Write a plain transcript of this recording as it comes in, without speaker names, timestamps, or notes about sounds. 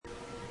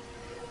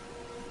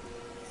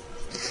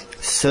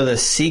So the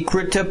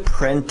secret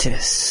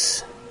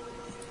apprentice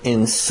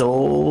in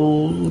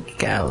Soul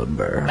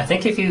Calibur. I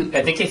think if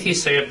you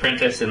say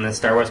apprentice in the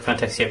Star Wars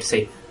context, you have to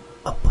say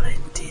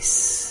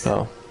apprentice.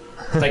 Oh.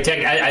 Like,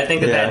 I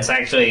think that's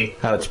actually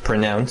how it's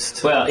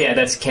pronounced. Well, yeah,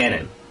 that's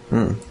canon.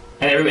 Mm.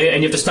 And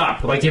you have to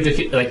stop. Like, you have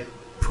to like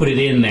put it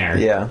in there.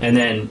 Yeah. And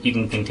then you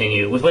can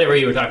continue with whatever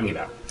you were talking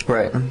about.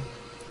 Right.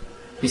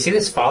 You see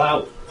this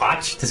Fallout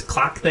watch, this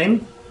clock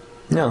thing?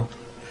 No.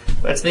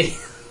 That's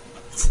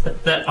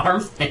that arm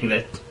thing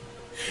that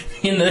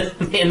in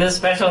the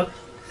special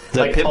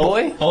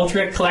Pip-Boy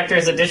Ultra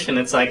Collector's Edition.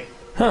 It's like,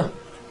 huh?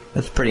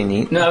 That's pretty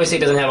neat. No, obviously it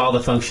doesn't have all the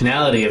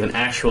functionality of an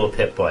actual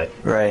Pip-Boy.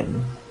 Right.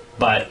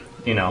 But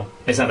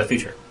it's not the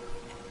future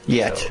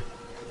yet. So.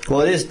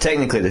 Well, it is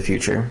technically the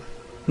future.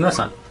 No, it's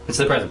not. It's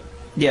the present.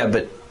 Yeah,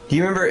 but do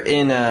you remember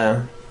in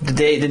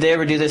did they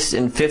ever do this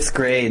in 5th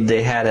grade?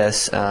 They had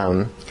us.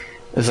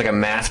 It was like a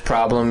math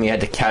problem. You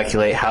had to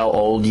calculate how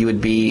old you would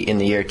be in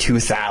the year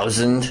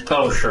 2000.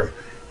 Oh, sure.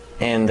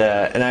 And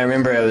I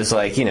remember I was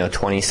like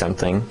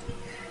 20-something,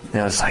 and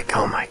I was like,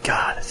 oh my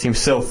god, it seems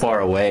so far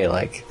away.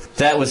 Like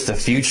that was the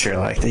future,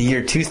 like the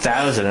year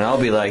 2000, and I'll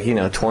be like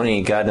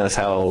 20, God knows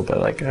how old. But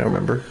like I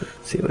remember,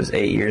 see, it was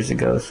 8 years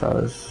ago, so I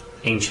was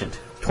ancient.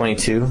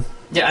 22.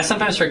 Yeah, I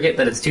sometimes forget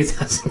that it's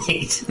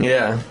 2008.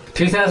 Yeah,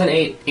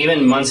 2008.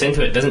 Even months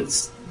into it,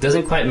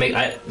 doesn't quite make.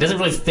 Doesn't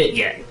really fit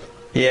yet.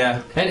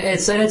 Yeah, and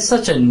it's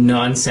such a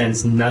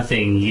nonsense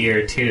nothing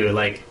year too.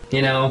 Like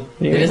it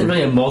isn't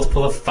really a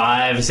multiple of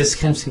 5. It's just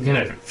kind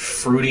of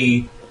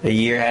fruity. A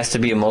year has to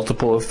be a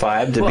multiple of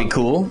 5 to be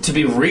cool. To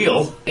be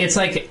real, it's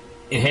like,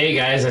 hey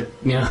guys,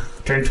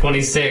 turned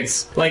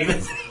 26. Like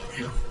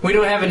we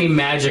don't have any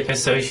magic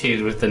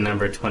associated with the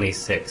number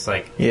 26.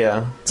 Like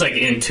it's like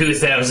in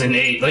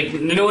 2008. Like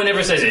no one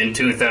ever says in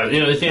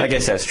 2000. I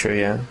guess that's true.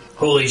 Yeah.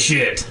 Holy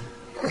shit.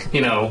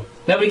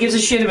 Nobody gives a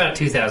shit about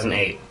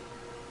 2008.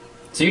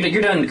 So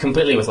you're done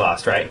completely with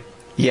Lost, right?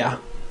 Yeah.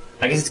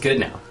 I guess it's good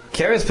now.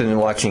 Kara's been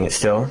watching it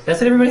still.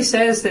 That's what everybody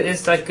says, that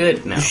it's like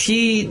good now.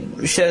 She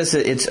says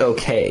that it's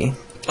okay.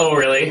 Oh,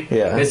 really?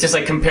 Yeah. It's just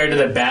like compared to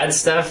the bad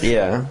stuff?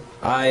 Yeah.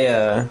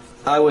 I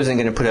wasn't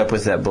going to put up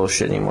with that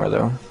bullshit anymore,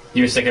 though.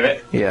 You were sick of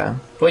it? Yeah.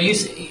 Well,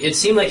 it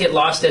seemed like it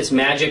lost its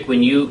magic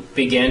when you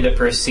began to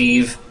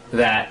perceive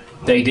that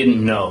they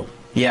didn't know.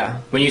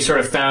 Yeah. When you sort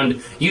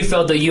of you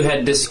felt that you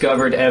had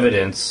discovered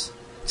evidence.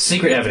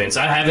 Secret evidence.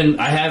 I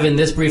have in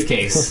this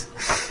briefcase.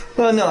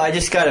 Well, no, I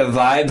just got a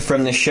vibe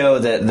from the show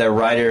that the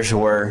writers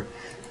were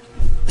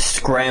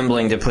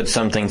scrambling to put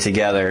something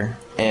together,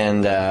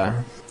 and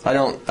I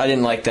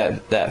didn't like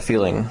that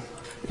feeling.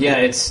 Yeah,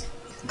 it's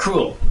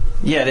cruel.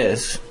 Yeah, it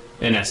is.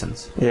 In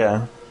essence.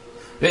 Yeah.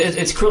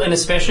 It's cruel, and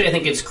especially I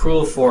think it's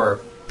cruel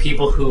for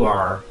people who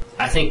are,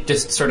 I think,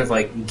 just sort of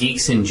like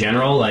geeks in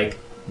general. Like,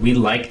 we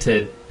like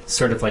to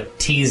sort of like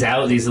tease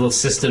out these little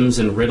systems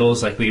and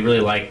riddles. Like, we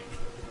really like.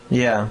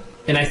 Yeah.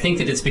 And I think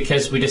that it's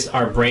because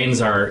our brains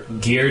are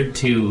geared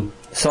to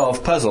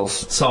solve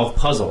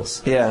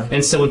puzzles. Yeah.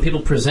 And so when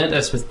people present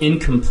us with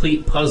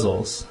incomplete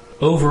puzzles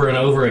over and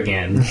over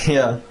again,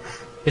 yeah,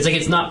 it's like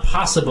it's not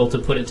possible to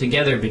put it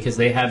together because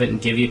they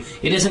haven't give you.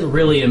 It isn't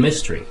really a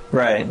mystery,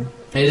 right? And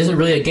it isn't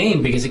really a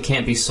game because it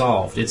can't be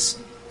solved. It's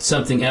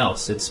something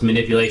else. It's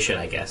manipulation,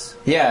 I guess.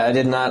 Yeah, I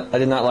did not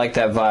like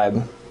that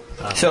vibe.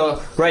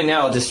 So right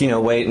now I'll just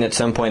wait, and at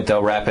some point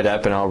they'll wrap it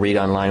up, and I'll read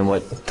online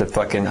what the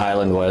fucking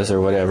island was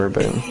or whatever.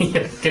 But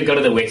could go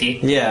to the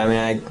wiki. Yeah, I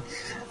mean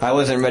I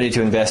wasn't ready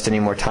to invest any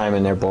more time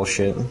in their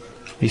bullshit.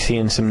 You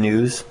seeing some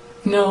news?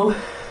 No,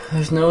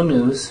 there's no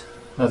news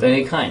of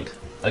any kind.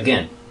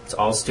 Again, it's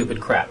all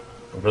stupid crap.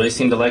 I really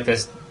seem to like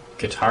this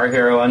Guitar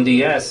Hero on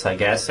DS, I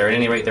guess, or at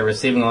any rate they're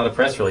receiving a lot of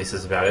press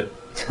releases about it.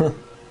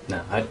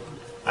 No, it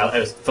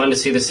was fun to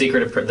see the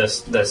Secret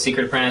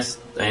Apprentice.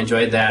 I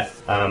enjoyed that.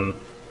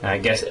 I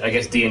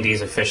guess D&D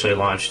is officially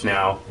launched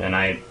now, and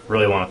I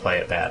really want to play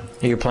it bad.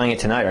 You're playing it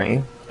tonight, aren't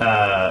you?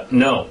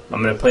 No,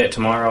 I'm going to play it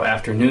tomorrow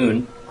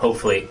afternoon,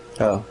 hopefully.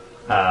 Oh.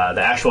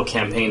 The actual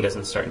campaign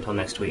doesn't start until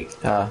next week.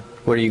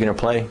 What are you going to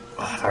play?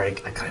 Oh, I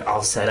got it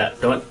all set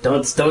up.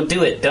 Don't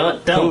do it.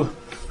 Don't.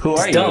 Who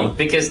are you? Don't,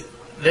 because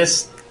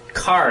this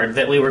card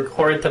that we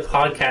record the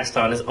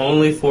podcast on is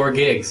only 4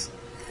 gigs.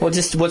 Well,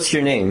 just what's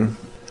your name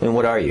and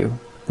what are you?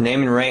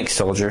 Name and rank,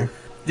 soldier.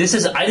 This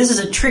is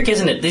a trick,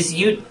 isn't it? This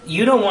you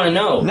don't want to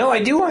know. No,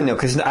 I do want to know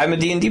because I'm a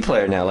D&D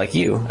player now, like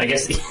you. I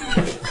guess.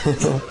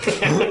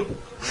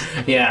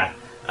 Yeah.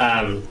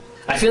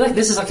 I feel like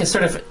this is like a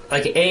sort of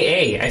like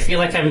AA. I feel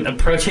like I'm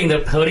approaching the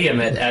podium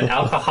at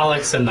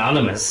Alcoholics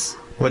Anonymous.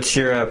 What's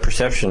your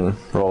perception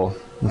roll?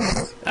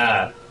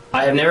 I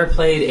have never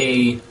played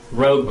a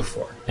rogue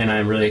before, and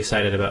I'm really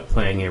excited about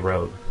playing a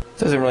rogue.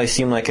 Doesn't really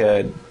seem like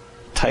a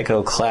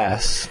Tycho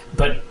class,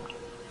 but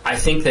I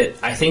think that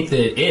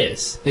it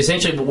is.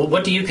 Essentially,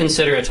 what do you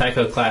consider a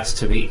Tycho class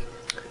to be?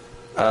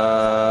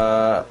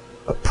 A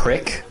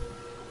prick.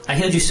 I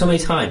healed you so many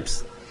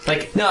times.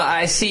 Like, no,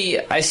 I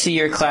see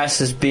your class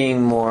as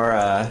being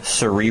more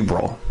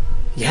cerebral.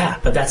 Yeah,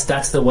 but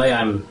that's the way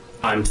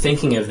I'm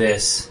thinking of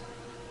this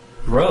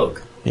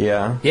rogue.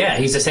 Yeah. Yeah,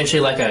 he's essentially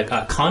like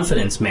a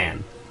confidence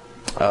man.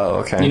 Oh,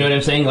 okay. You know what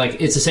I'm saying?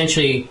 Like, it's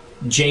essentially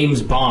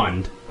James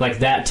Bond, like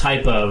that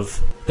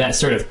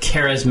sort of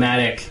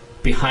charismatic,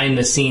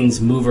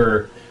 behind-the-scenes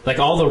mover, like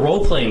all the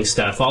role-playing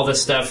stuff, all the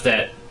stuff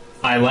that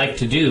I like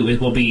to do,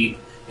 it will be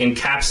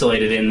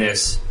encapsulated in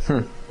this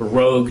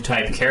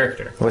rogue-type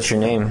character. What's your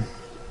name?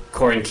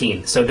 Corin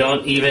Keen. So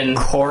don't even...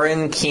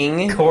 Corin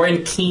King?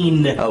 Corin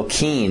Keen. Oh,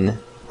 Keen.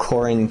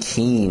 Corin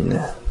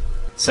Keen.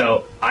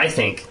 So, I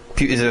think...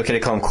 Is it okay to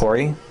call him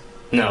Corey?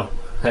 No,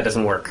 that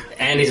doesn't work.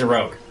 And he's a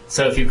rogue.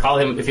 So if you call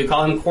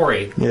him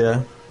Corey,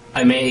 yeah,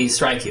 I may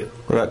strike you.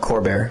 What about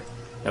Corbear?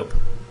 Nope.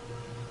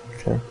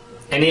 Okay.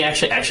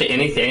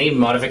 Any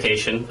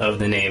modification of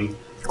the name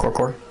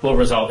Cor will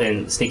result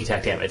in sneak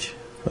attack damage.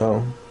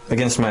 Oh,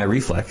 against my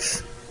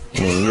reflex.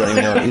 I mean, you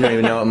don't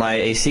even know what my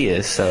AC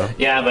is. So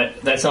yeah,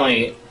 but that's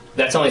only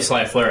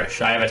Sly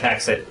Flourish. I have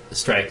attacks that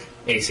strike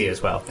AC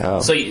as well. Oh.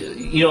 So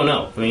you don't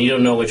know. I mean, you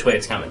don't know which way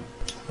it's coming.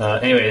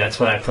 Anyway, that's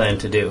what I plan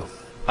to do.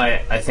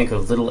 I think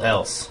of little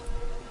else.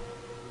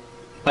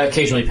 I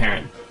occasionally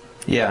parent.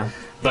 Yeah.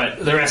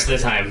 But the rest of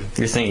the time...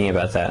 You're thinking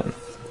about that.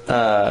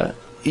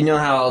 You know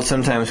how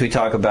sometimes we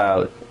talk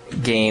about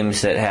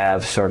games that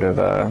have sort of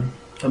a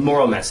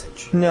moral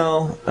message.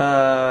 No.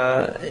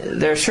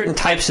 There are certain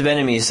types of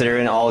enemies that are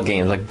in all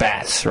games, like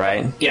bats,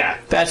 right? Yeah.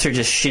 Bats are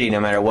just shitty no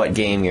matter what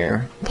game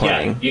you're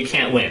playing. Yeah, you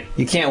can't win.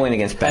 You can't win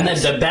against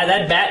bats. And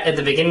that bat at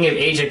the beginning of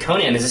Age of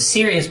Conan is a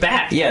serious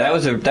bat. Yeah, that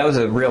was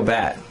a real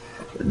bat.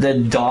 The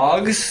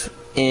dogs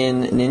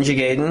in Ninja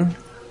Gaiden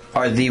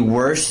are the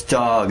worst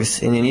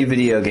dogs in any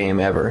video game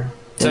ever.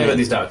 Tell me about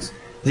these dogs.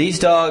 These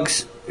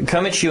dogs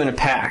come at you in a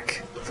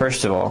pack,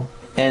 first of all,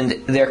 and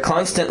they're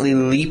constantly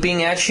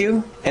leaping at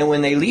you, and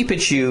when they leap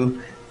at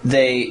you,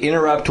 they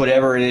interrupt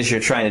whatever it is you're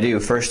trying to do,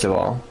 first of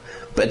all.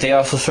 But they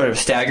also sort of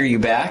stagger you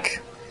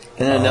back,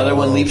 and then another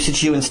one leaps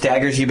at you and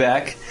staggers you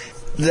back.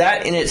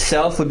 That in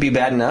itself would be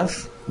bad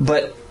enough,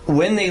 but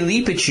when they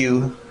leap at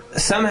you,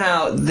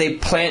 somehow they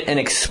plant an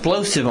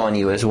explosive on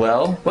you as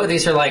well. What,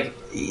 these are like...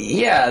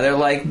 Yeah, they're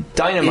like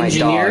dynamite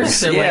engineers? dogs.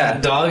 They're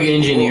like dog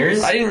engineers?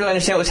 Well, I didn't really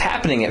understand what was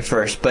happening at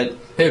first, but...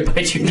 They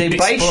bite you,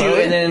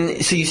 and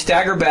then... So you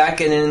stagger back,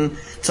 and then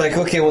it's like,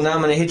 okay, well, now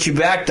I'm going to hit you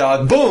back,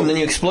 dog. Boom! Then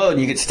you explode,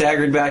 and you get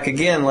staggered back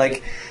again.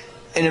 Like,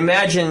 and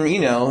imagine,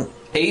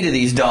 8 of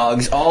these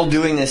dogs all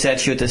doing this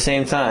at you at the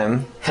same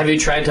time. Have you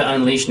tried to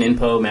unleash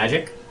Ninpo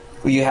magic?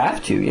 Well, you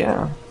have to,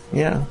 yeah.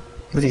 Yeah.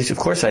 But of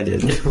course I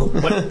did.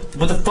 What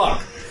the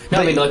fuck? No,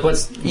 I mean, like,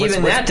 what's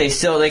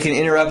they can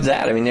interrupt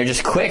that. I mean, they're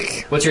just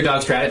quick. What's your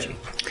dog's strategy?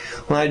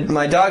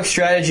 My dog's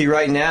strategy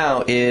right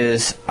now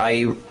is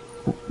I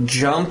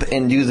jump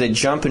and do the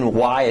jump and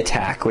Y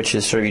attack, which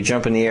is sort of you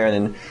jump in the air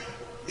and then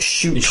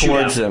shoot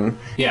towards them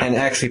and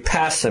actually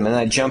pass them, and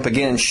then I jump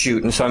again and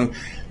shoot, and so I'm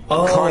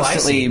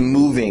constantly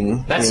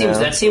moving. That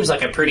seems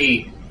like a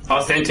pretty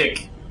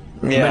authentic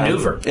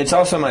maneuver. It's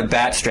also my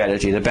bat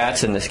strategy. The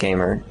bats in this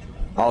game are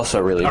also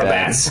really bad.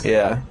 Bats?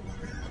 Yeah.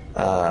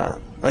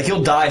 Like,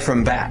 you'll die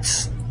from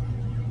bats.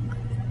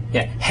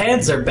 Yeah,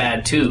 heads are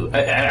bad, too.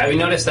 Have you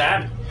noticed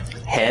that?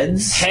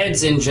 Heads?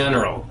 Heads in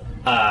general.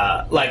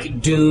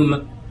 Like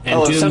Doom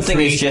and Doom if something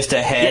 3. is just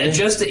a head?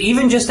 Yeah,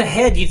 even just a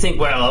head, you think,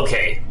 well,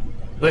 okay.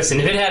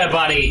 Listen, if it had a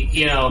body,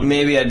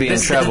 maybe I'd be in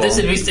trouble. This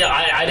would be still...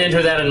 I'd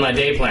enter that in my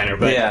day planner,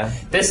 but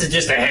this is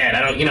just a head.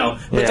 I don't,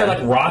 But they're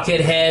like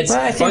rocket heads,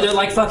 or they're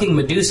like fucking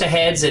Medusa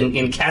heads in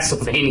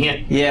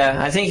Castlevania. Yeah,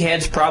 I think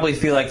heads probably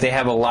feel like they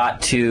have a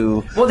lot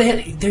to... Well,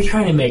 they're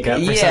trying to make up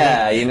for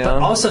something.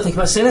 But also think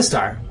about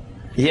Sinistar.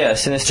 Yeah,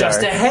 Sinistar.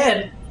 Just a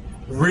head,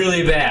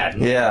 really bad.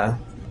 Yeah.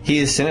 He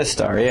is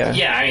Sinistar, yeah.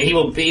 Yeah, I mean, he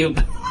will be...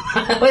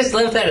 I always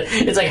love that.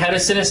 It's like, how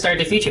does Sinistar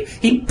defeat you?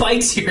 He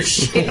bites your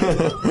shit.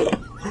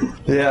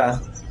 Yeah.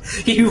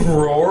 He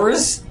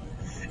roars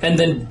and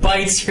then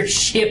bites your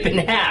ship in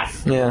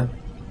half. Yeah.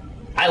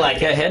 I like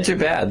it. Yeah, heads are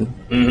bad.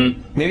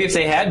 Mm-hmm. Maybe if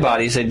they had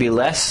bodies, they'd be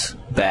less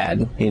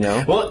bad,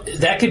 Well,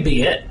 that could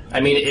be it. I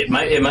mean, it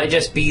might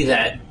just be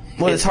that...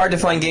 Well, it's hard to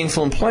find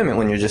gainful employment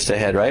when you're just a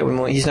head, right?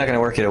 He's not going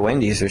to work at a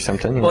Wendy's or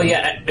something. Well,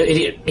 yeah,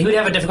 he would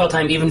have a difficult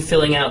time even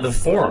filling out the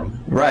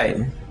form. Right.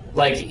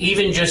 Like,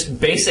 even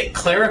just basic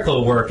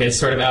clerical work is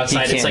sort of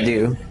outside. He can't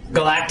do.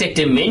 Galactic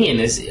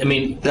Dominion is,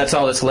 that's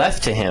all that's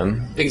left to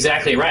him.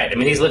 Exactly right. I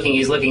mean, he's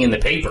looking in the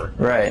paper.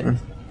 Right.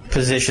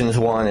 Positions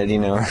wanted,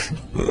 God,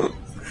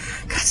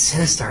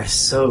 Sinistar is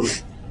so...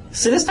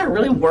 Sinistar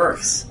really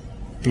works.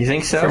 You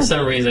think so? For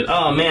some reason.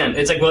 Oh, man.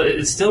 It's like, well,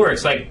 it still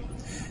works. Like,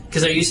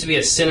 because there used to be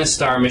a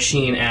Sinistar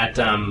machine at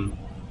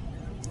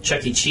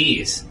Chuck E.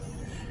 Cheese.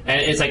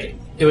 And it's like...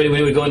 When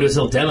we would go into his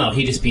little demo,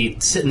 he'd just be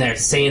sitting there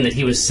saying that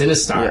he was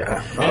Sinistar.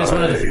 Yeah. And it's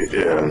one of the...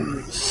 I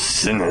am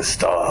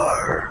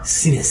Sinistar.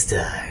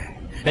 Sinistar.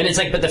 And it's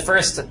like, but the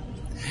first...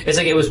 It's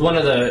like it was one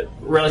of the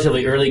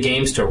relatively early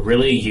games to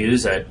really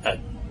use a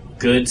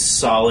good,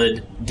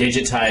 solid,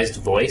 digitized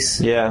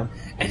voice. Yeah.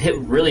 And it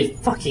really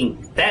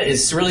fucking... That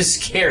is really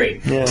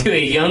scary to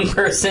a young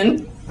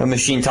person. A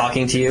machine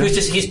talking to you?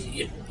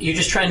 You're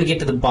just trying to get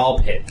to the ball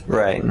pit.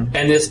 Right. And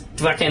this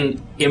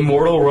fucking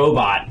immortal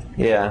robot...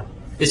 Yeah.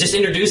 is just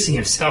introducing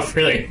himself,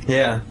 really.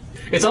 Yeah.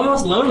 It's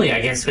almost lonely, I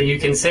guess, when you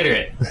consider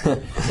it.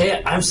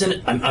 Hey, I'm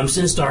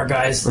Sinistar,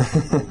 guys.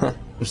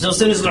 I'm still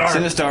Sinistar.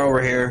 Sinistar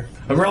over here.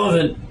 I'm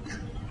relevant.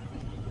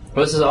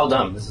 Well, this is all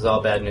dumb. This is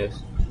all bad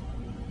news.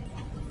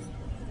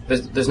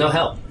 There's no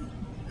help.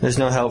 There's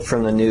no help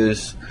from the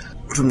news,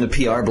 from the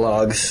PR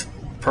blogs.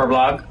 Per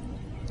blog?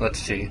 Let's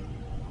see.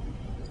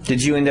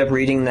 Did you end up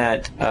reading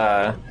that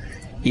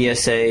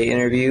ESA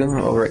interview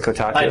over at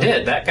Kotaku? I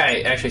did. That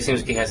guy actually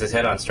seems like he has his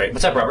head on straight.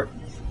 What's up, Robert?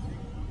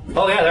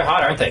 Oh, yeah, they're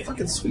hot, aren't they? How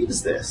fucking sweet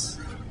is this?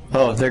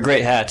 Oh, they're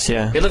great hats,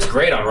 yeah. It looks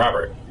great on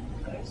Robert.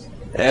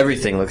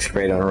 Everything looks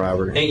great on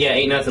Robert.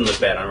 Ain't nothing looks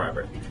bad on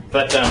Robert.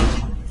 But,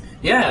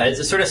 yeah, it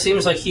sort of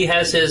seems like he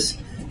has his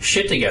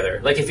shit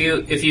together. Like, if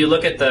you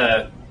look at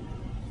the...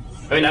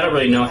 I mean, I don't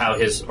really know how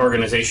his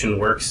organization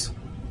works.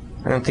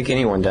 I don't think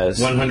anyone does.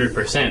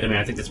 100%. I mean,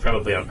 I think that's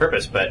probably on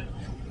purpose, but...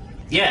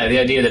 Yeah, the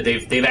idea that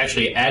they've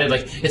actually added,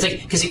 like... It's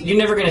like... Because you're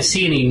never going to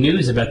see any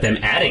news about them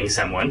adding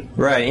someone.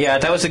 Right, yeah,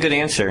 that was a good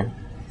answer.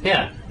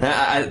 Yeah.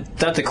 I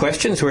thought the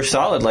questions were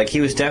solid. Like,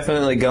 he was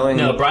definitely going...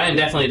 No, Brian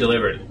definitely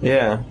delivered.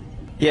 Yeah.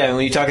 Yeah, and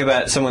when you talk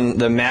about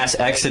the mass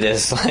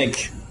exodus,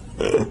 like...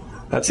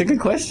 That's a good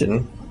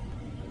question.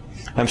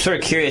 I'm sort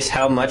of curious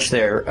how much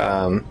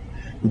their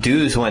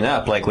dues went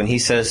up. Like, when he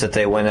says that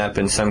they went up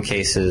in some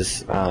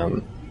cases,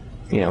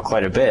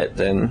 quite a bit,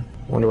 then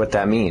I wonder what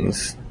that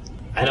means.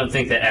 I don't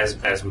think that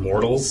as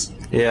mortals,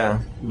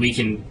 we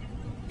can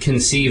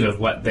conceive of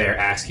what they're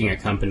asking a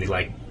company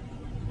like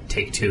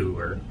Take-Two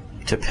or...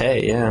 To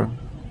pay, yeah.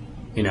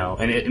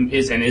 And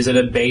is it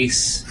a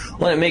base?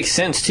 Well, it makes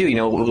sense, too.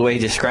 The way he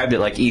described it,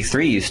 like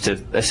E3 used to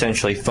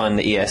essentially fund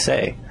the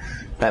ESA.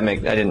 I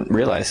didn't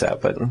realize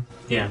that, but...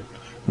 Yeah.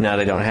 Now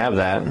they don't have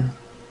that.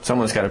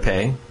 Someone's got to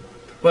pay.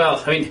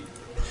 Well, I mean,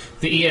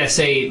 the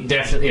ESA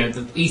definitely,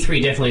 the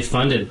E3 definitely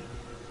funded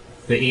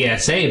the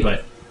ESA,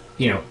 but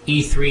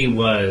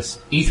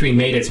E3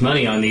 made its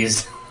money on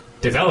these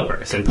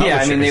developers and publishers.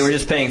 Yeah, I mean, they were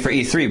just paying for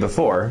E3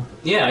 before.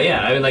 Yeah.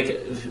 I mean, like,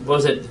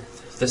 was it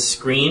the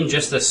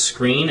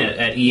screen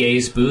at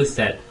EA's booth?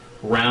 That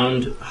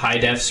round high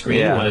def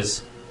screen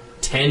was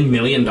 $10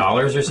 million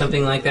or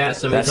something like that.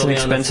 That's an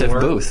expensive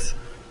booth.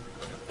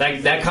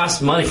 That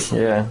costs money.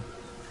 Yeah.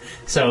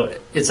 So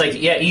it's like,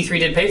 E3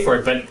 did pay for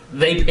it, but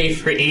they paid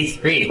for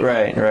E3.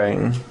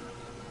 Right.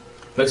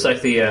 Looks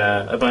like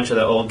a bunch of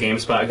the old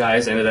GameSpot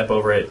guys ended up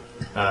over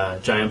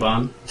at Giant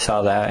Bomb.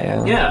 Saw that,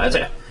 yeah.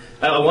 Yeah,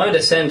 I wanted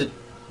to send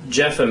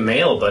Jeff a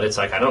mail, but it's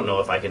like, I don't know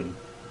if I can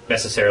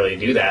necessarily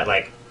do that.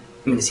 Like,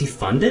 I mean, is he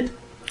funded?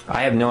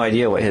 I have no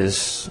idea what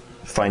his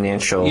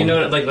financial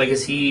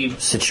is he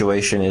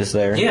situation is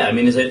there. Yeah, I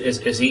mean,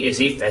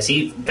 has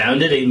he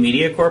founded a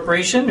media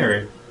corporation,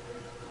 or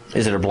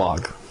is it a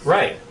blog?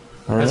 Right.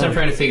 That's what I'm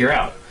trying to figure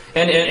out.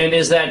 And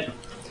is that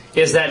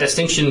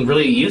distinction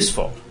really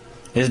useful?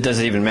 Does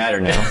it even matter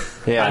now?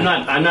 Yeah.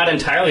 I'm not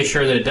entirely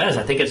sure that it does.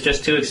 I think it's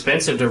just too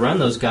expensive to run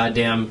those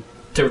goddamn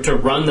to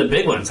run the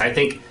big ones. I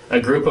think a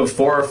group of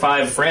 4 or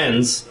 5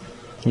 friends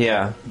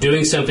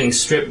doing something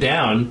stripped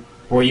down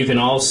where you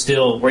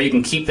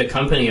can keep the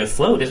company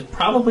afloat is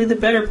probably the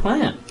better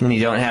plan. And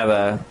you don't have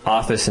a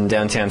office in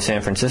downtown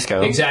San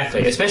Francisco.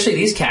 Exactly. Especially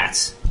these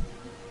cats.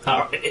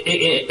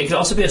 It could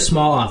also be a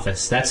small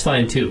office. That's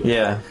fine too.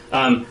 Yeah.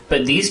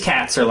 But these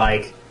cats are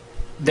like,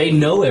 they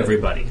know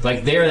everybody.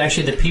 Like, they're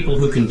actually the people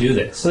who can do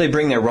this. So they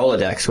bring their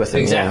Rolodex with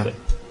them. Exactly.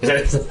 Yeah.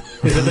 Is that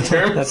the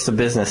term? That's the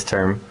business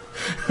term.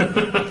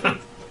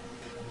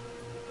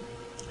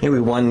 Hey,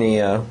 we won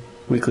the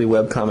weekly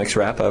webcomics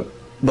wrap-up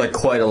by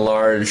quite a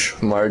large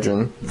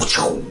margin.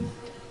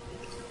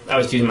 I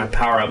was using my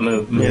power-up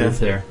move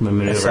there. My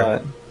maneuver.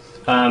 I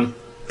saw it.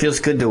 Feels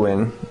good to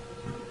win.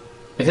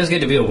 It feels good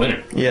to be a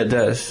winner. Yeah, it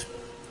does.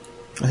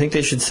 I think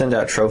they should send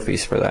out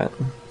trophies for that.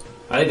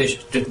 I think they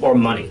should, or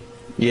money.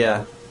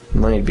 Yeah,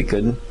 money'd be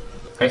good.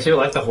 I still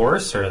like the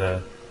horse, or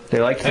the...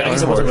 They like the unhorse. I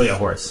guess it wasn't really a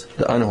horse.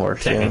 The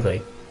unhorse, technically.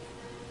 Yeah.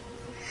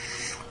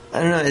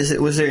 I don't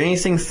know, was there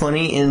anything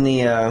funny in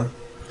the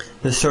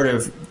sort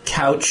of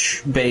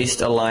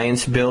couch-based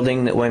alliance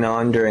building that went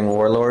on during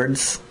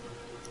Warlords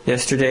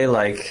yesterday?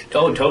 Like...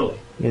 Oh, totally.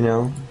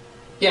 Yeah.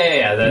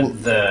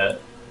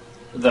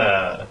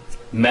 The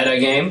meta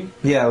game.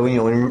 Yeah,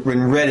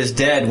 when Red is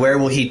dead, where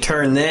will he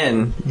turn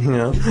then?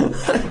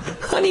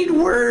 I need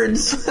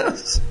words.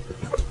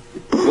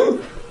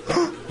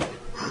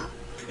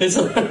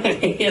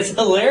 It's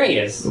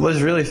hilarious. It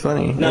was really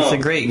funny. No. It's a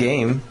great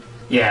game.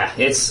 Yeah,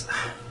 it's...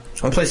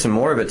 I'll play some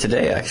more of it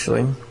today,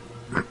 actually.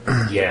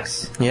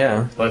 Yes.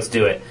 Yeah. Let's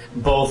do it.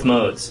 Both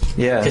modes.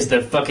 Yeah. Because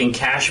the fucking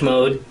cash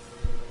mode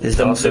is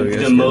also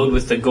the mode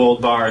with the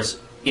gold bars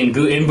in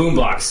Boom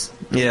Blox.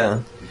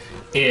 Yeah.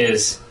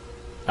 Is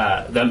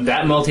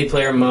that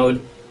multiplayer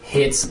mode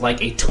hits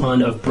like a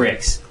ton of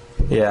bricks.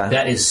 Yeah.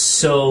 That is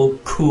so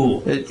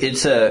cool.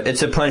 It's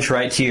a punch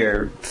right to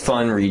your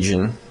fun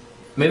region.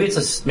 Maybe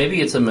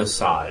it's a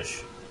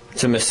massage.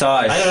 It's a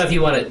massage. I don't know if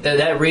you want it.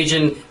 That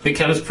region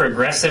becomes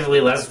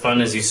progressively less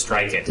fun as you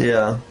strike it.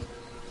 Yeah.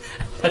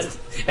 That's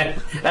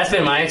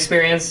been my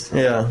experience.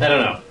 Yeah. I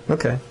don't know.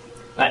 Okay.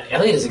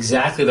 Elliot is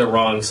exactly the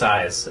wrong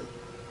size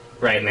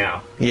right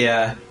now.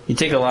 Yeah, you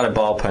take a lot of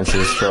ball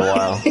punches for a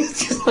while.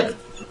 He's just like...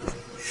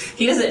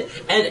 He doesn't...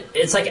 And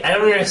it's like, I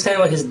don't understand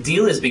what his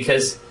deal is,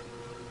 because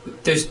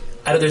there's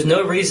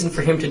no reason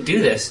for him to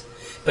do this,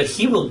 but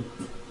he'll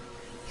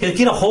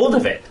get a hold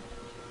of it.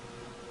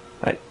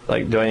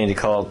 Do I need to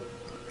call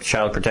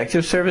Child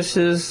Protective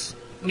Services?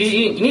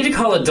 You need to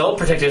call Adult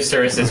Protective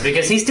Services,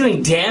 because he's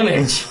doing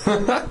damage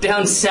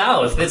down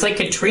south. It's like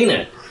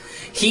Katrina.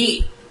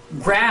 He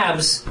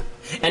grabs,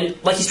 and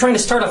like he's trying to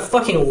start a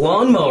fucking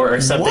lawnmower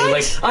or something. What?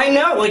 Like, I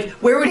know, like,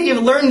 where would he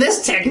have learned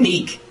this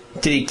technique?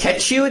 Did he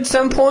catch you at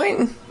some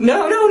point?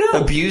 No.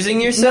 Abusing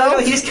yourself? No,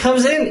 he just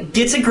comes in,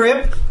 gets a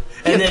grip,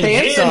 and then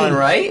pants on,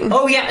 right?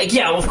 Oh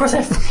yeah, well, of course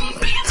I have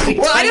pants.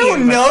 Well, I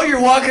don't know.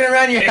 You're walking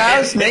around your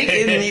house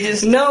naked, and you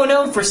just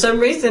no. For some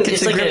reason,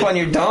 gets it's a like grip on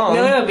your dong.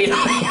 No,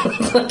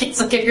 like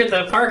it's like if you're at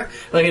the park,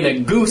 like, and a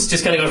goose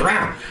just kind of goes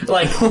rah.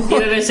 Like, you know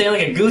what I'm saying?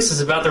 Like a goose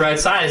is about the right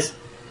size,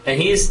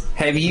 and he's.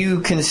 Have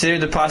you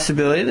considered the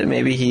possibility that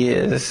maybe he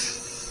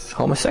is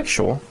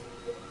homosexual?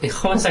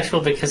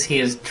 Homosexual because he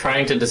is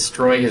trying to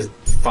destroy his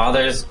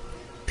father's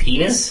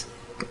penis?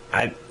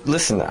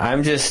 Listen,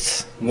 I'm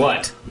just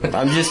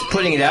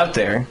putting it out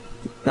there.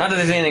 Not that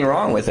there's anything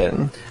wrong with it.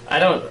 I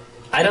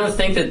don't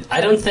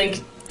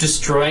think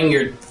destroying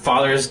your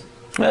father's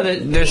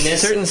there's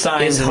penis certain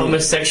signs is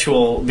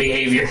homosexual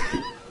behavior.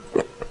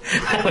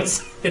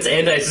 It's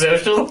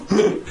antisocial,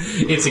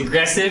 it's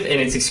aggressive,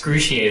 and it's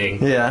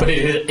excruciting. Yeah. But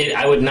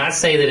I would not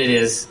say that it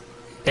is.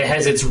 It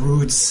has its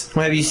roots.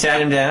 Well, have you sat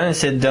him down and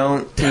said,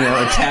 "Don't,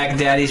 attack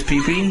Daddy's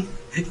pee-pee"?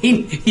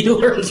 He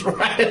learns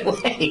right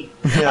away.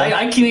 Yeah.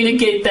 I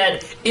communicate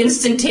that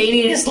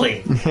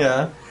instantaneously.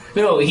 Yeah.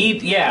 No,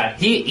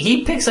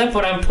 he picks up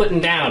what I'm putting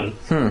down.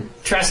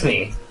 Trust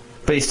me.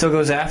 But he still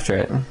goes after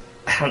it.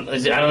 I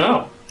don't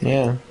know.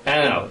 Yeah. I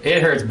don't know.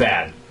 It hurts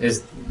bad.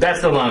 That's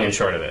the long and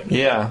short of it.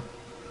 Yeah.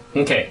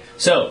 Okay,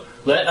 so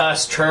let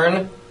us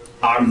turn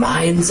our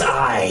mind's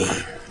eye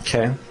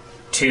Okay.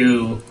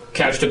 to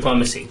couch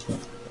diplomacy.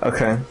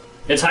 Okay.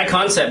 It's high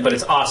concept, but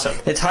it's awesome.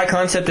 It's high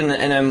concept,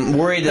 and I'm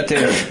worried that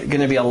there's going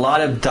to be a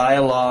lot of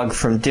dialogue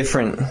from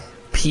different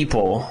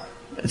people.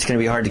 It's going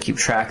to be hard to keep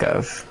track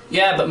of.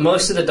 Yeah, but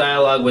most of the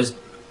dialogue was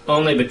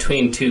only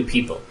between two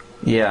people.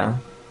 Yeah.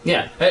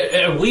 Yeah,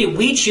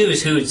 we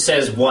choose who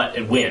says what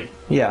and when.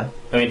 Yeah.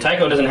 I mean,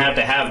 Tycho doesn't have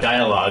to have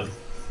dialogue.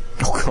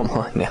 Oh, come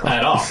on now.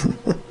 At all.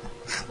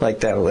 Like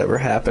that'll ever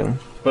happen.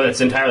 But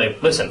it's entirely...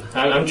 Listen,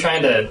 I'm an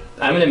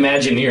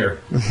Imagineer.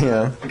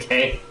 Yeah.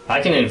 Okay?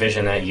 I can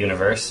envision that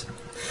universe.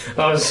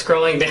 I was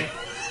scrolling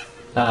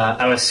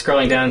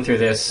down through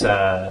this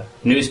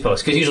news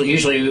post, because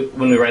usually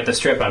when we write the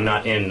strip, I'm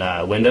not in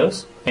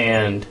Windows,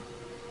 and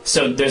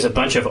so there's a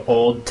bunch of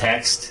old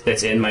text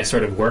that's in my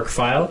sort of work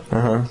file,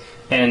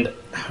 and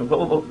it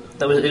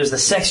was the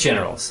Sex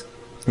Generals.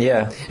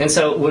 Yeah. And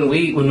so when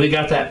we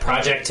got that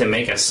project to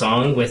make a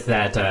song with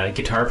that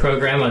guitar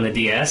program on the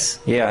DS,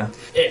 yeah,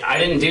 I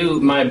didn't do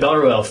my Bell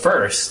Royale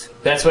first.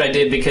 That's what I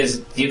did because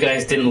you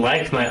guys didn't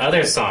like my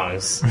other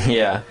songs.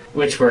 Yeah.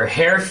 Which were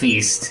Hair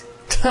Feast.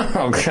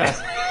 Oh, God.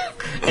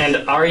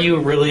 And Are You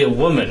Really a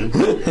Woman?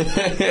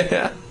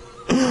 Yeah.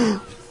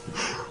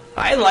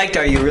 I liked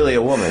Are You Really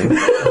a Woman?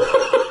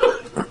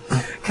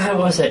 God, what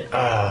was it?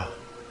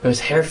 It was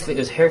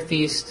Hair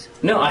Feast.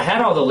 No, I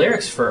had all the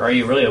lyrics for Are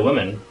You Really a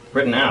Woman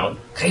written out.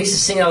 I used to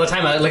sing it all the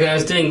time. I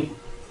was doing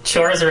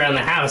chores around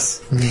the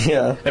house.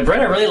 Yeah. And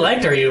Brett, I really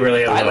liked Are You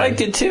Really a Woman? I liked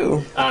it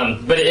too.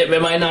 But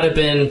it might not have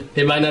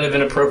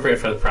been appropriate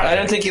for the project. I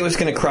don't think it was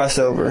going to cross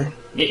over.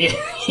 You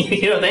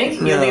don't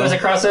think? You don't think it was a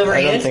crossover I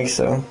yet? don't think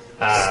so.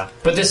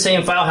 But this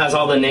same file has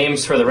all the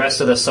names for the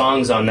rest of the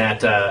songs on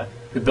that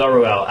Bell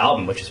Royale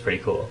album, which is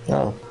pretty cool.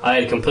 Oh. I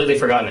had completely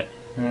forgotten it.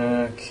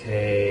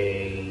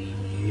 Okay.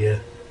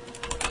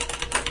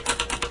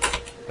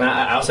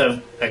 I also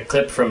have a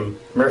clip from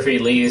Murphy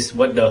Lee's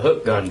What the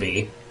Hook Gun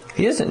Be.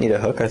 He doesn't need a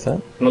hook, I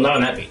thought. Well, not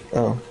on that beat.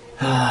 Oh.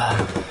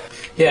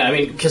 Yeah, I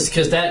mean,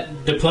 because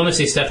that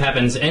diplomacy stuff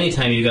happens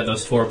anytime you got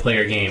those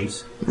 4-player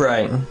games.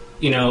 Right.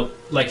 You know,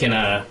 like in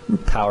a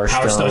Power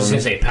Stone. I was going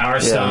to say Power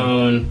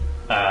Stone.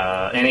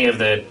 Any of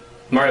the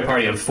Mario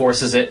Party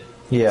enforces it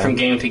from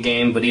game to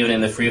game, but even in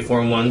the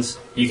freeform ones,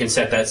 you can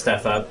set that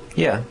stuff up.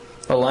 Yeah.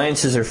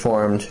 Alliances are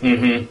formed.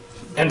 Mm-hmm.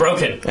 And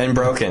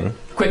broken.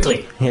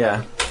 Quickly.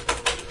 Yeah.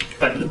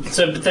 But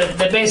so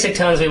the basic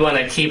tones we want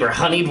to keep are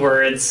honeyed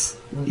words.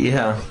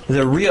 Yeah.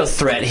 The real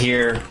threat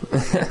here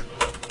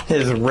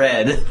is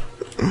red.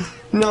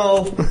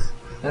 No.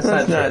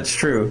 That's not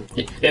true.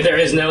 Yeah, there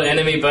is no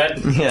enemy but...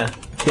 Yeah.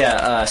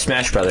 Yeah,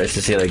 Smash Brothers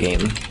is the other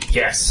game.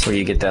 Yes. Where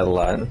you get that a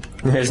lot.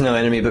 There's no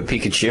enemy but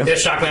Pikachu.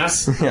 There's Shock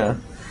Mouse. Yeah.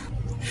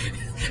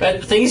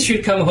 Things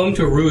should come home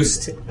to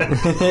roost.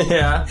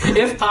 Yeah.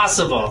 If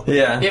possible.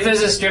 Yeah. If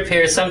there's a strip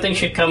here, something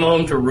should come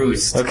home to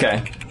roost.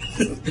 Okay.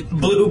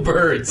 Blue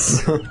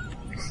birds. I mean,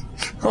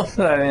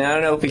 I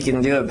don't know if we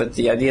can do it, but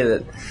the idea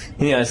that,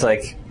 it's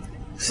like,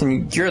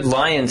 listen, your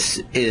alliance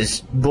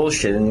is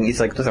bullshit. And he's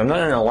like, listen, I'm not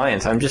in an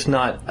alliance. I'm just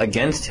not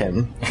against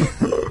him.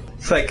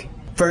 It's like,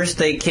 First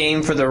they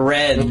came for the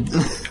red.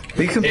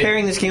 Are you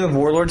comparing this game of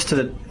Warlords to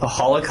the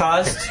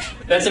Holocaust?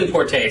 That's in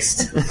poor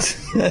taste.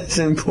 That's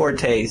in poor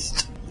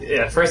taste.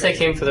 Yeah, first they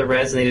came for the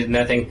Reds and they did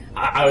nothing.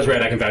 I was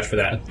red, I can vouch for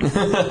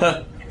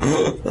that.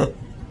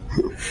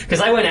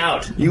 Because I went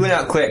out. You went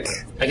out quick.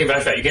 I can vouch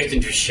for that. You guys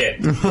didn't do shit.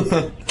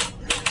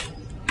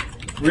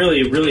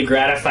 Really, really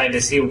gratified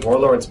to see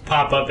Warlords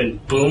pop up in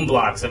Boom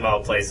Blox of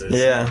all places.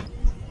 Yeah.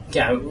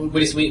 Yeah,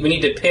 we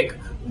need to pick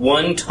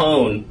one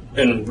tone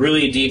and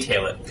really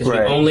detail it because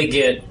Right. we only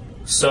get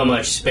so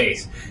much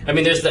space. I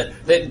mean, there's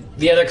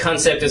the other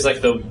concept is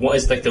like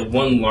the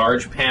one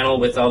large panel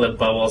with all the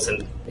bubbles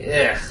and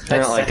I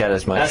don't like that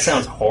as much. That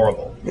sounds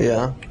horrible.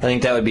 Yeah, I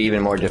think that would be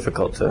even more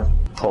difficult to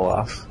pull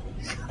off.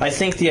 I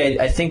think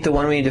the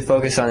one we need to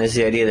focus on is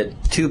the idea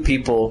that two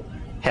people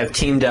have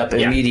teamed up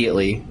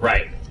immediately,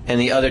 right? And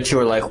the other two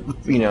are like,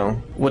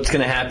 what's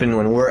going to happen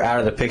when we're out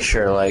of the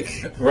picture?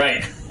 Like,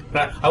 right.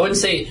 I wouldn't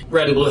say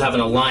red and blue have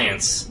an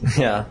alliance.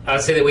 Yeah. I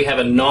would say that we have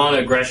a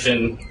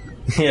non-aggression.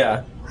 Yeah. You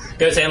know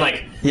what I'm saying?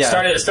 Like,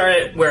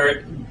 started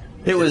where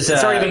it's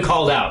already been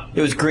called out.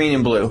 It was green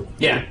and blue.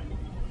 Yeah.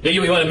 We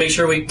want to make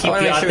sure we keep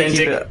the authentic.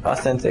 Keep it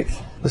authentic.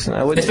 Listen,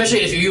 I wouldn't.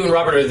 Especially if you and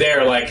Robert are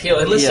there, like,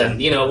 listen,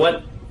 you know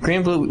what? Green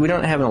and blue, we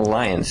don't have an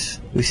alliance.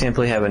 We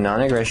simply have a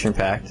non-aggression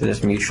pact that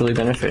is mutually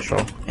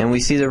beneficial. And we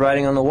see the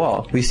writing on the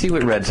wall. We see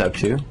what Red's up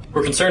to.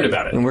 We're concerned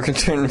about it. And we're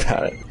concerned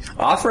about it.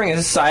 Offering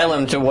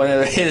asylum to one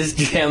of his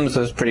gems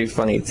was pretty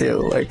funny, too.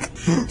 Like,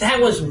 that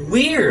was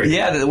weird.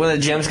 Yeah, one of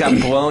the gems got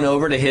blown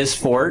over to his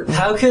fort.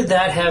 How could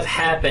that have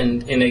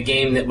happened in a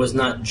game that was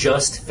not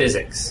just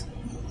physics?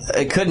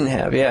 It couldn't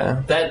have,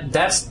 yeah.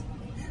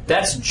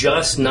 That's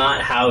just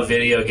not how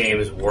video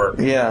games work.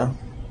 Yeah.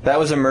 That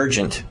was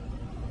emergent.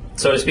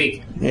 So to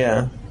speak.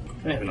 Yeah.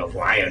 I have an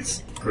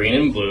alliance. Green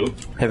and blue.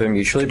 Have a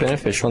mutually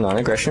beneficial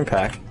non-aggression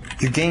pact.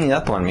 You're ganging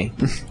up on me.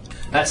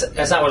 That's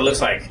not what it looks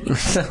like.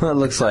 That's not what it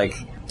looks like.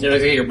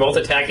 You're both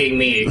attacking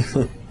me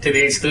to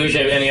the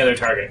exclusion of any other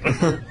target.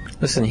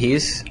 Listen,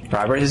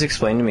 Robert has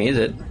explained to me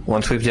that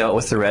once we've dealt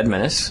with the red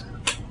menace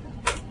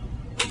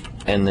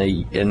and the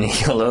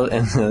yellow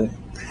and the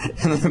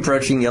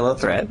approaching yellow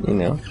threat,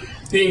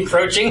 The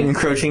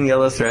encroaching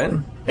yellow threat.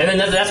 And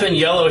then that's when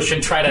yellow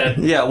should try to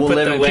we'll put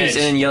live the in wedge. peace.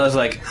 And then yellow's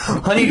like,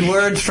 honeyed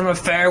words from a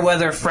fair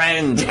weather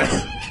friend.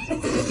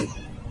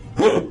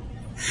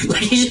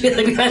 Like he should be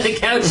like behind the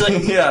couch,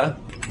 like yeah.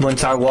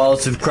 Once our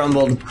walls have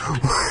crumbled,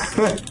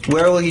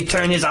 where will he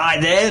turn his eye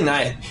then?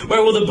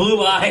 Where will the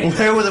blue eye?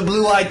 Where will the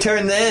blue eye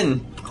turn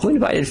then? Who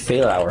invited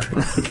Fail Hour?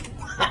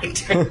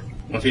 Once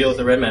we deal with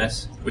the red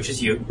menace, which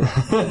is you.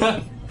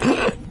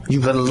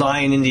 You put a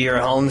lion into your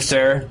home,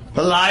 sir.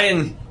 A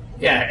lion.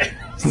 Yeah.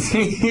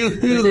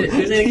 Who's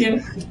it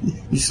again?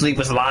 You sleep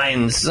with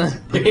lions.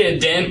 You're in a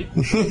den.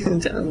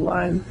 Den of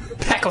lion.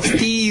 Pack of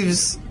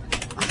thieves.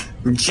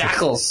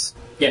 Jackals.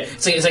 Yeah,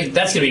 it's like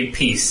that's gonna be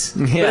peace.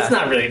 Yeah. But it's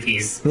not really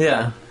peace.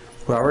 Yeah.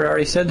 Robert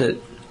already said that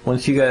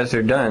once you guys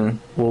are done,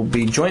 we'll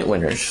be joint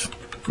winners.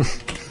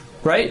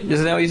 Right?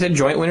 Isn't that what you said?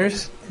 Joint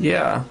winners?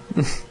 Yeah.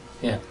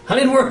 Yeah.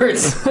 100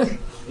 words.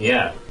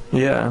 Yeah.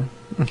 Yeah.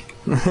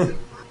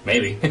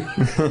 Maybe.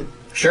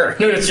 Sure.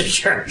 No, it's just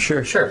sure.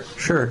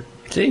 Sure.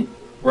 See?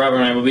 Robert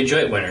and I will be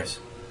joint winners.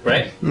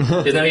 Right?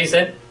 Isn't that what you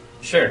said?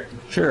 Sure.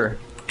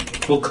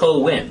 We'll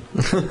co-win.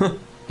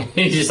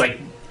 He's just like,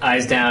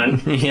 eyes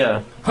down.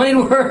 Yeah.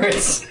 100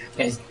 words.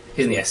 Yeah,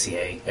 he's in the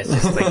SCA. It's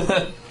just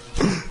like,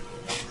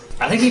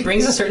 I think he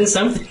brings a certain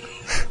something.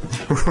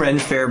 Ren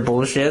fair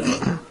bullshit.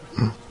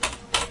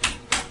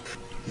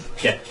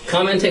 Yeah.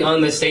 Commenting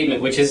on this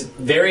statement, which is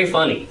very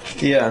funny.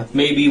 Yeah.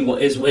 Maybe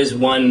is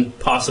one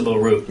possible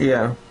route.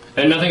 Yeah.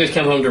 And nothing has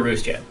come home to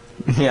roost yet.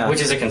 Yeah. Which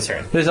is a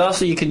concern. There's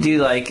also, you could do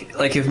like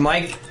if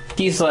Mike,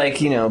 he's like,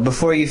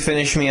 before you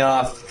finish me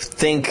off,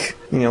 think,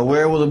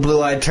 where will the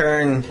blue eye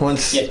turn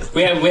once... Yeah,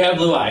 we have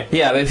blue eye.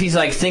 Yeah, but if he's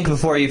like, think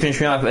before you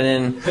finish me off,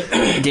 and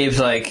then Gabe's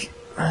like,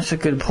 that's a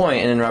good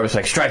point, and then Robert's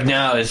like, strike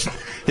now,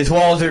 his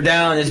walls are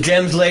down, his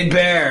gems laid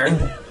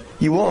bare.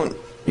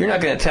 You're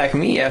not going to attack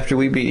me after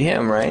we beat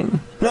him, right?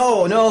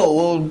 No,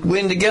 we'll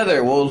win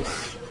together, we'll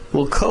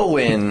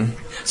co-win.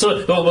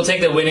 So we'll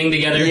take the winning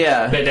together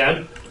bit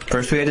down?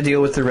 First we had to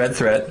deal with the red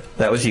threat.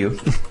 That was you.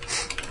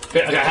 I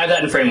had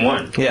that in frame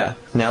 1. Yeah.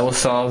 Now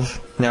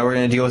we're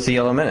going to deal with the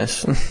yellow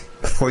menace.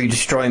 Before you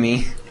destroy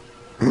me,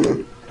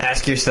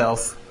 ask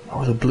yourself,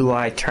 will the blue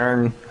eye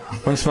turn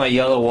once my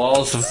yellow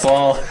walls have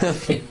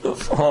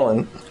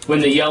fallen? When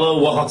the yellow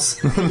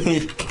walls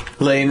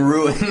lay in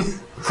ruin.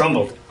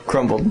 Crumbled.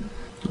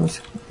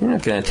 You're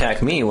not going to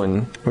attack me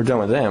when we're done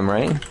with them,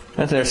 right?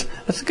 That's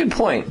a good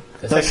point.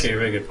 That's actually a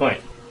really good point.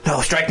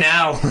 No, strike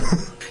now!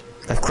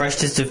 I've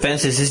crushed his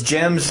defenses. His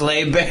gems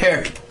lay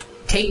bare.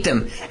 Take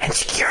them and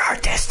secure our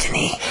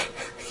destiny.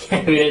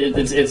 I mean,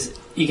 it's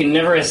you can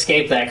never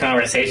escape that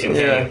conversation.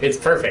 Yeah. It's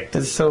perfect.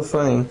 It's so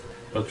funny.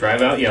 We'll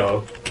drive out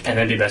yellow and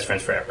then be best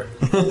friends forever.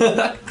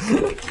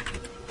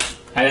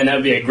 And then that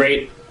would be a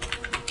great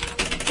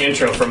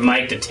intro for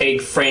Mike to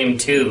take frame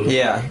 2.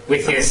 Yeah.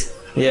 With his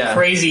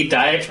crazy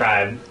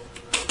diatribe.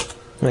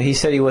 No, he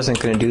said he wasn't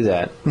going to do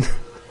that.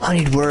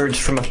 Honeyed words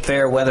from a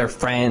fair weather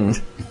friend.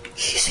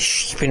 She's a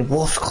sheep in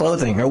wolf's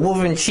clothing, or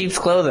wolf in sheep's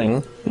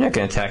clothing. You're not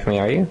gonna attack me,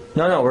 are you?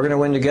 No, we're gonna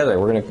win together.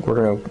 We're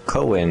gonna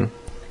co-win.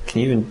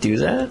 Can you even do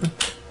that?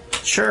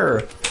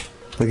 Sure.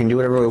 We can do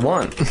whatever we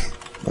want.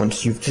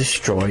 Once you've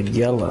destroyed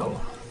yellow.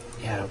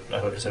 Yeah, I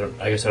guess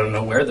I don't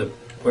know where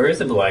is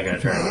the blue eye gonna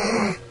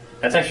turn?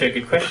 That's actually a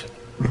good question.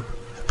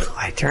 Blue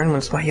eye turn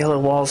once my yellow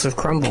walls have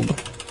crumbled.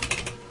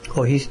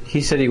 Oh,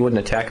 he said he wouldn't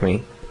attack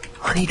me.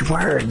 Honeyed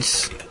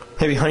words.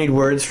 Maybe honeyed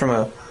words from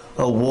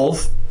a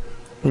wolf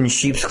in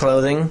sheep's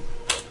clothing.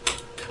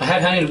 I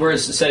had honeyed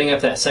words setting up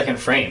that second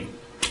frame.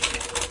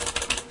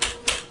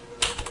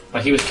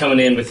 Like he was coming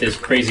in with his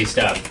crazy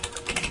stuff.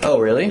 Oh,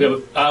 really?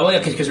 Well,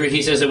 yeah, because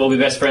he says that we'll be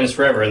best friends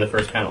forever in the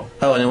first panel.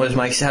 Oh, and then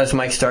how does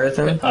Mike start it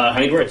then?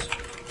 Honeyed words.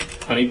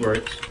 Honeyed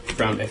words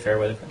from a fair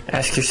weather friend.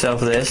 Ask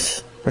yourself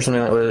this, or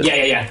something like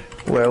that. Yeah.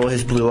 Where will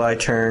his blue eye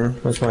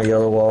turn once my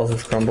yellow walls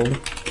have crumbled?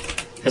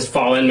 Has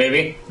fallen,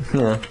 maybe?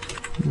 Yeah.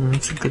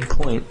 That's a good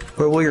point.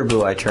 Where will your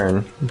blue eye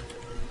turn?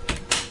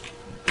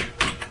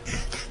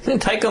 Then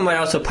Tycho might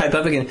also pipe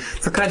up again.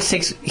 For God's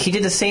sakes, he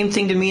did the same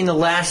thing to me in the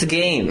last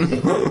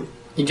game.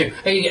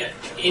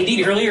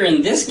 Indeed, earlier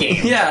in this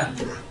game. Yeah.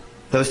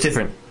 That was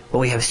different. But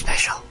we have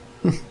special.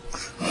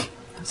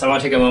 So I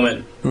want to take a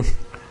moment.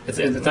 It's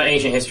not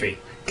ancient history.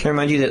 Can I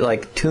remind you that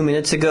like 2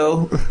 minutes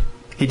ago,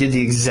 he did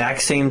the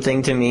exact same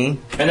thing to me?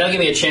 And that'll give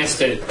me a chance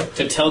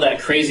to tell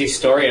that crazy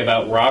story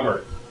about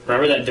Robert.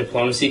 Remember that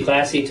diplomacy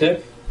class he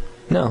took?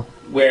 No.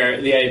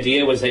 Where the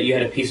idea was that you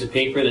had a piece of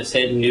paper that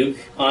said nuke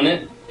on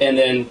it, and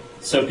then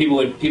so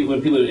when people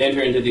would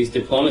enter into these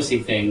diplomacy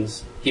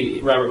things,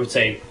 Robert would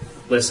say,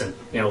 "Listen,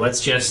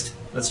 let's just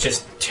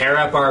tear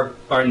up our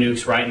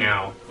nukes right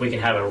now. We can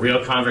have a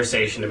real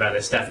conversation about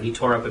this stuff." And he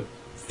tore up a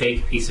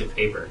fake piece of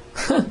paper,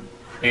 and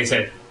he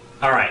said,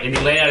 "All right," and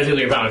he laid out his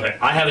nuclear bomb.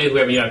 I have a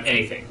nuclear bomb. You don't have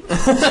anything.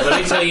 So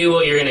let me tell you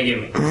what you're going to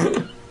give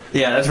me.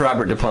 Yeah, that's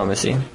Robert diplomacy.